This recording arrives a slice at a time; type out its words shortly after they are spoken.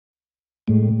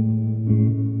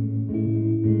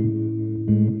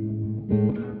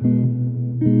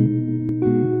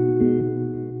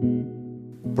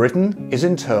Britain is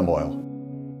in turmoil.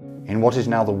 In what is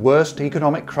now the worst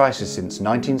economic crisis since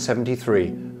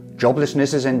 1973,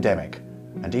 joblessness is endemic,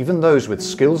 and even those with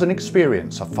skills and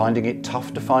experience are finding it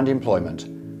tough to find employment.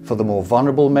 For the more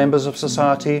vulnerable members of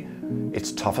society,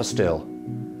 it's tougher still.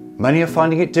 Many are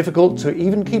finding it difficult to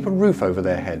even keep a roof over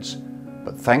their heads,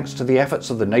 but thanks to the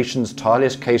efforts of the nation's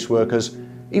tireless caseworkers,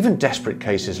 even desperate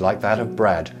cases like that of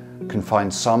Brad can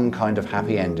find some kind of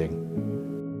happy ending.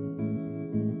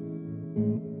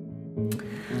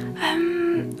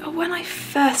 When I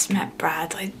first met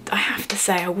Brad, I have to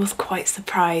say I was quite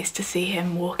surprised to see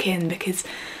him walk in, because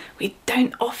we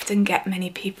don't often get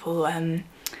many people of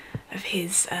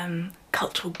his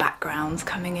cultural backgrounds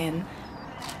coming in.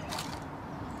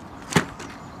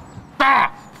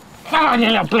 Come on, you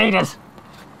little bleeders!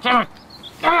 Come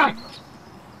on!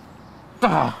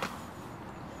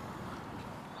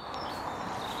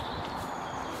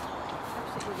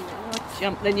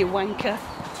 Jump then, you wanker.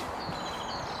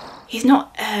 He's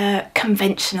not a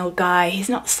conventional guy. He's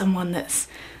not someone that's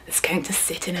going to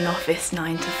sit in an office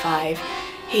 9 to 5.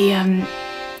 He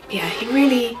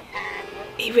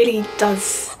really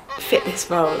does fit this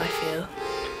role, I feel.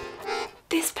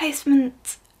 This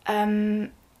placement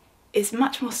is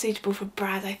much more suitable for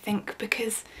Brad, I think,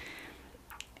 because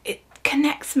it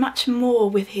connects much more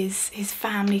with his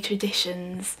family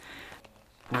traditions.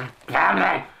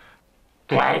 Family!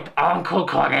 Great Uncle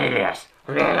Cornelius!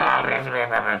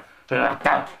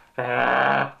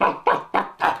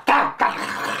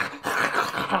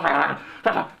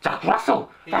 Jack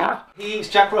Russell! He eats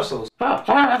Jack Russells. Jack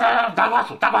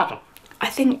Russell! I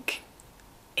think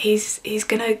he's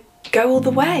gonna go all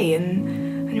the way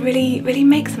and really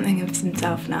make something of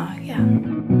himself now, yeah.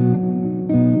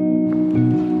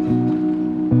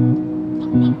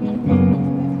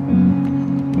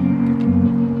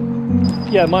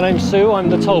 Yeah, my name's Sue, I'm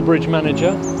the toll bridge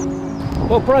manager.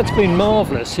 Well, Brad's been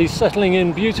marvellous. He's settling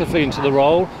in beautifully into the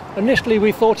role. Initially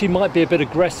we thought he might be a bit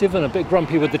aggressive and a bit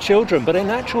grumpy with the children, but in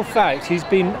actual fact he's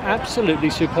been absolutely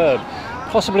superb.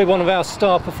 Possibly one of our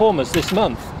star performers this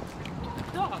month.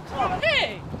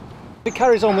 If he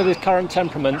carries on with his current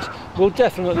temperament, we'll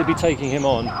definitely be taking him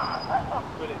on.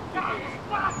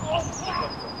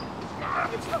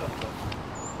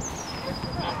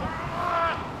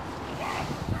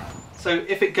 So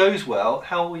if it goes well,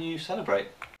 how will you celebrate?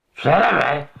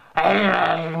 Celebrate?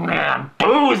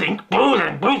 Boozing.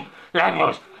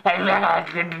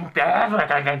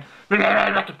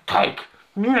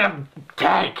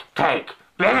 Cake.